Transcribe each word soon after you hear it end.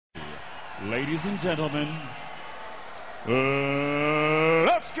Ladies and gentlemen,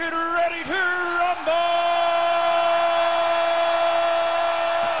 let's get ready to rumble!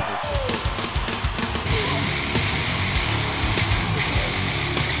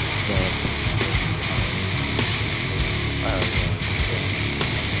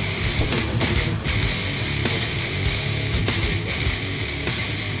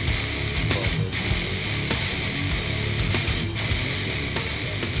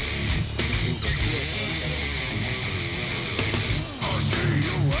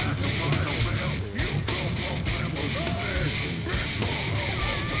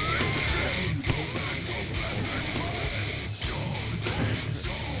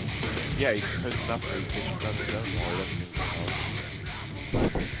 Yeah, he puts stuff where he thinks other does more.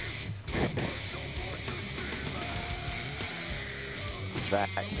 That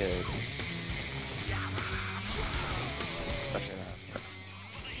kid.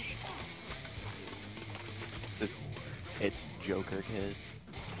 It's Joker kid.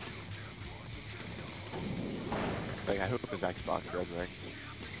 Like, I hope his Xbox resurrects.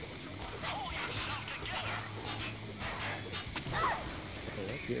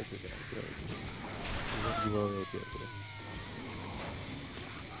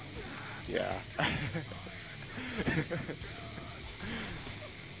 Yeah.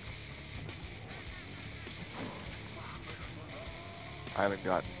 I haven't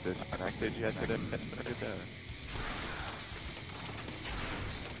gotten disconnected yet today.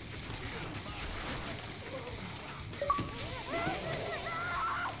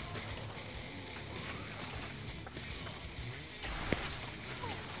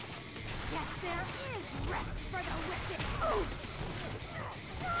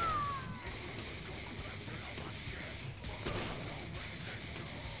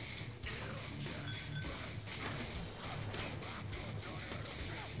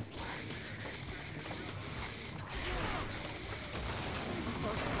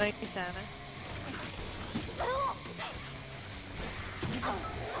 Thank you, Santa.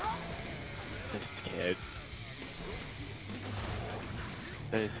 This kid.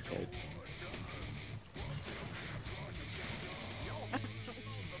 This kid.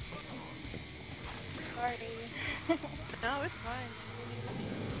 Sorry. No, it's fine.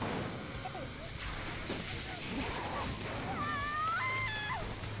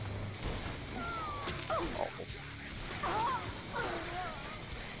 Oh.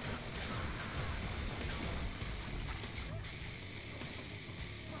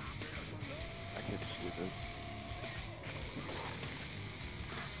 That kid's stupid.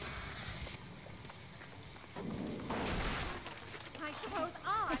 I suppose I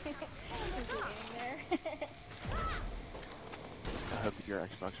there. I hope your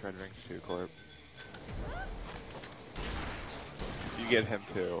Xbox Red rings too, Corp. If you get him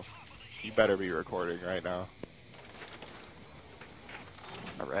too, you better be recording right now.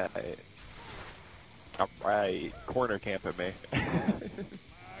 Alright. Alright. Corner camping me.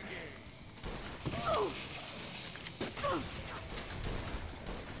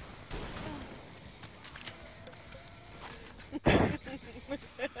 I'm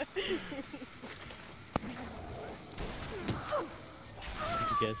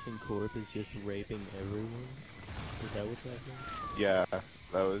guessing Corp is just raping everyone? Is that what's happening? Yeah, that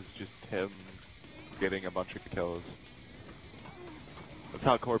was just him getting a bunch of kills. That's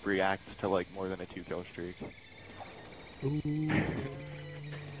how Corp reacts to like more than a 2-kill streak. Ooh.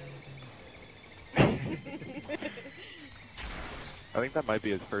 I think that might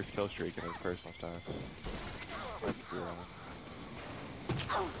be his first kill streak in his personal stats. Might be wrong.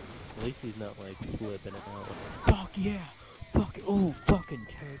 At least he's not like flipping out. Fuck yeah! Fuck, ooh, fucking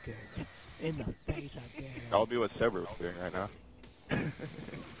take it! In the face again! I'll be what Sever's doing right now.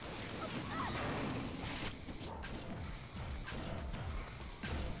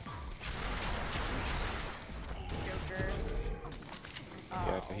 Joker.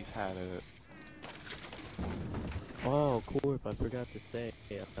 Yeah, he's had it. Oh, Corp, I forgot to say,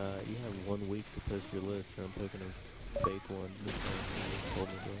 you have 1 week to post your list, so I'm picking a fake one. This one you told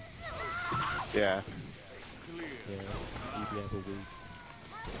me to. Yeah. Yeah, you have a week.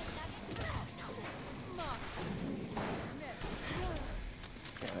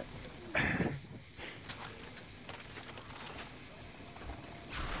 Damn it.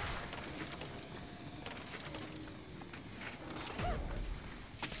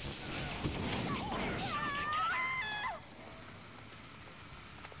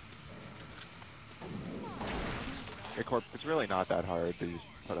 Hey Corp, it's really not that hard to just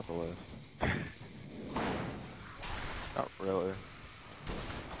put up a list. Not really.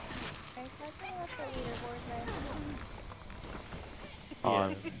 What's the leaderboard then?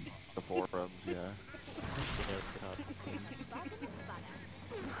 On the 4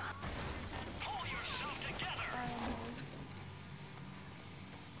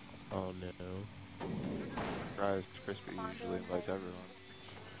 invites everyone.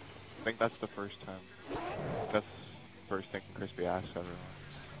 I think that's the first time. That's the first thing Crispy asks everyone.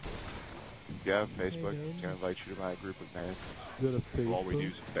 If you have Facebook, it's gonna invite you to my group of nerds. Is that a Facebook? All we do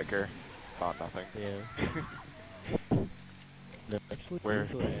is bicker, not nothing. Yeah. No, actually, Where?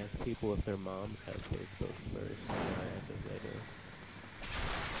 usually I ask people if their moms have Facebook first, and I ask if they do.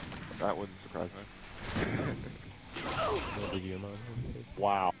 That wouldn't surprise me. Well, did your mom have Facebook?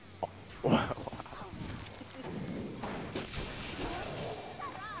 Wow. Wow.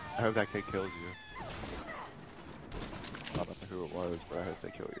 I hope that kid kills you. I don't know who it was, but I hope they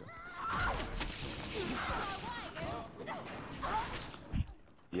kill you.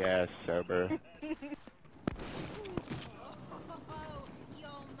 Yes, sober. You're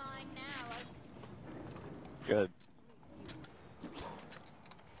mine now. Good.